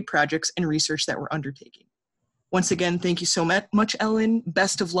other great projects and research that we're undertaking. Once again, thank you so much, Ellen.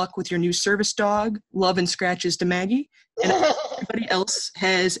 Best of luck with your new service dog. Love and scratches to Maggie. And everybody else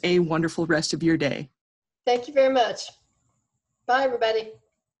has a wonderful rest of your day. Thank you very much. Bye, everybody.